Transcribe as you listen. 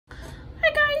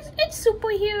it's Super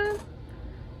here.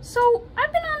 So,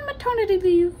 I've been on maternity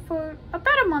leave for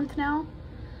about a month now,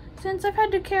 since I've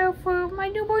had to care for my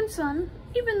newborn son,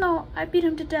 even though I beat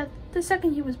him to death the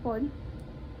second he was born.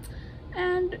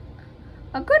 And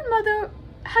a good mother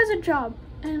has a job,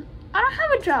 and I don't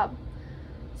have a job.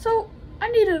 So, I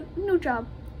need a new job.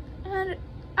 And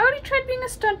I already tried being a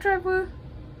stunt driver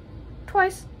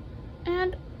twice,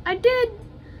 and I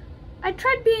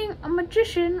tried being a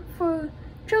magician for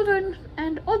children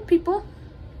and old people,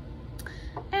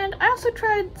 and I also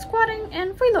tried squatting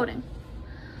and freeloading.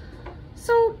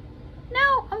 So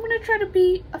now I'm gonna try to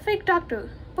be a fake doctor,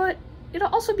 but it'll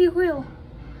also be real.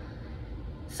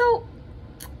 So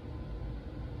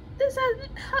this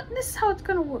is how it's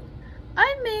gonna work.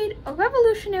 I made a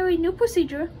revolutionary new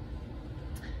procedure,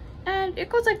 and it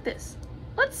goes like this.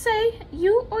 Let's say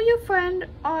you or your friend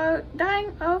are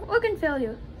dying of organ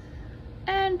failure,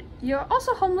 and you're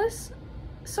also homeless,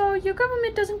 so your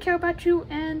government doesn't care about you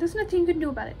and there's nothing you can do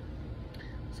about it.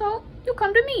 So you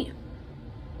come to me,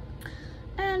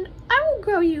 and I will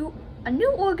grow you a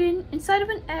new organ inside of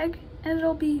an egg, and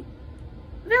it'll be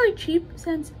very cheap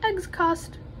since eggs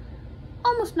cost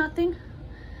almost nothing.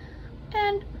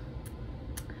 And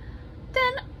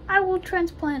then I will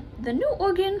transplant the new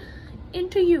organ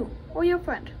into you or your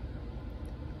friend.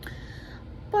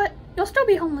 But you'll still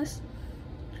be homeless.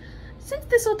 Since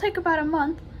this will take about a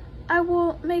month, I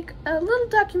will make a little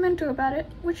documentary about it,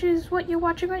 which is what you're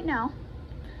watching right now.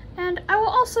 And I will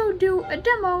also do a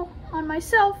demo on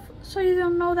myself so you'll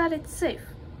know that it's safe.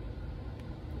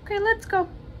 Okay, let's go.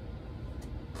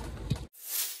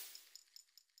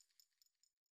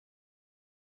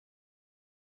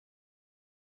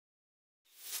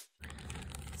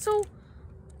 So,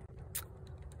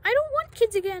 I don't want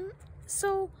kids again,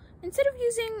 so instead of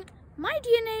using my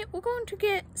DNA, we're going to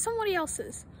get somebody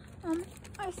else's.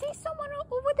 I see someone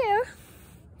over there,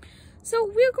 so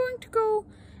we're going to go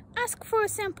ask for a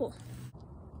sample.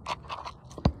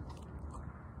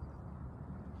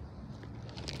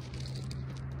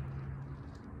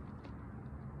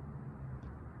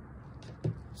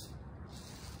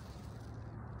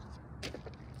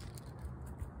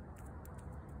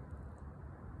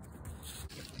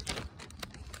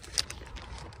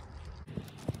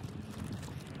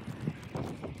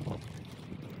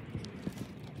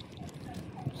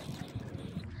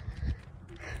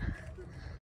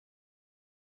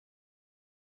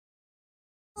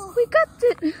 We got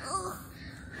it!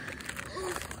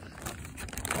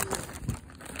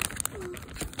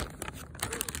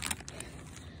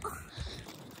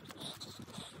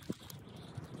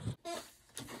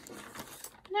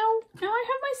 Now I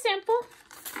have my sample.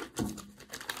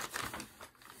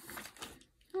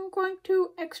 I'm going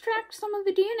to extract some of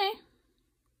the DNA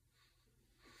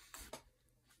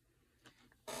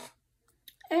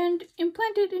and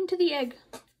implant it into the egg.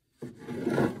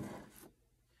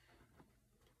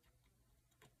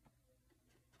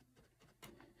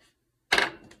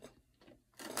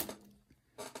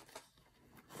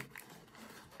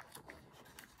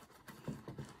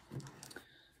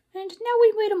 And now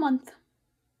we wait a month.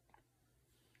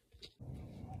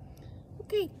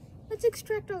 Okay, let's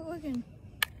extract our organ.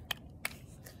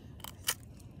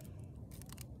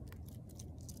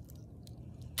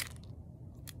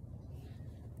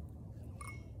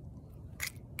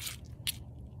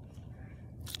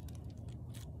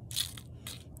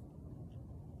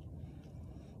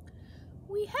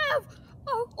 We have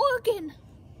our organ!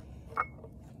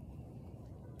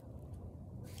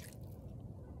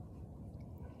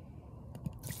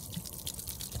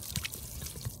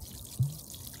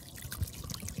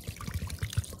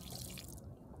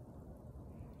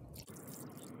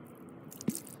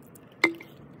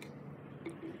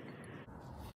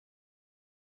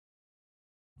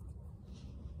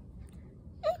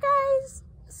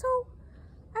 So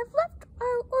I've left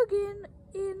our organ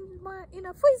in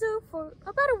a freezer for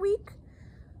about a week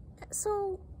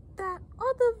so that all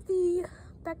of the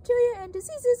bacteria and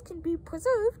diseases can be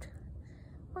preserved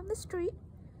from the street,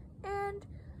 and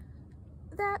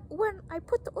that when I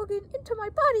put the organ into my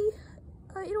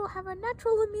body, it will have a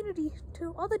natural immunity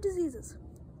to all the diseases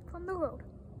from the road.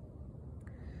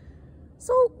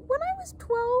 So when I was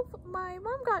 12, my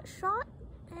mom got shot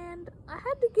and I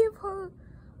had to give her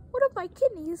one of my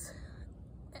kidneys.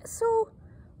 So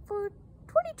for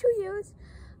 22 years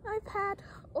I've had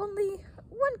only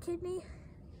one kidney,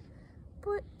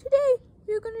 but today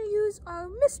we're going to use our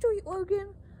mystery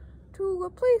organ to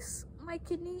replace my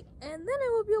kidney, and then I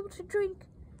will be able to drink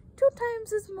 2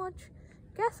 times as much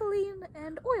gasoline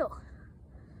and oil.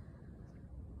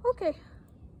 Okay,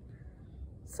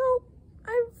 so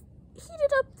I've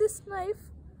heated up this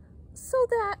knife so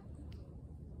that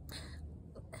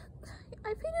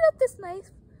I've heated up this knife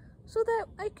so that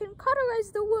I can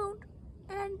cauterize the wound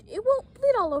and it won't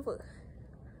bleed all over.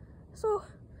 So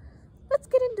let's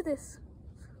get into this.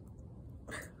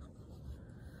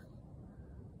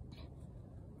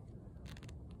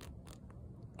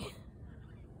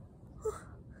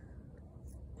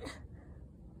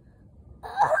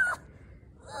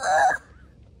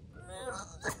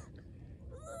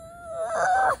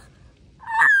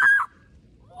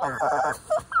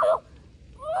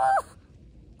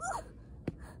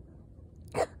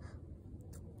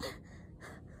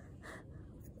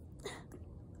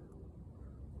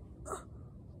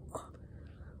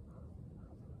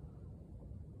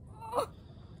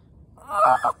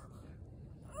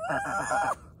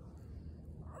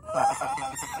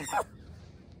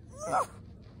 Now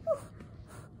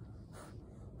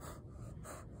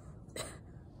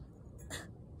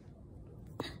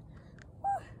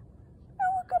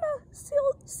we're gonna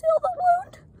seal the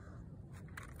wound.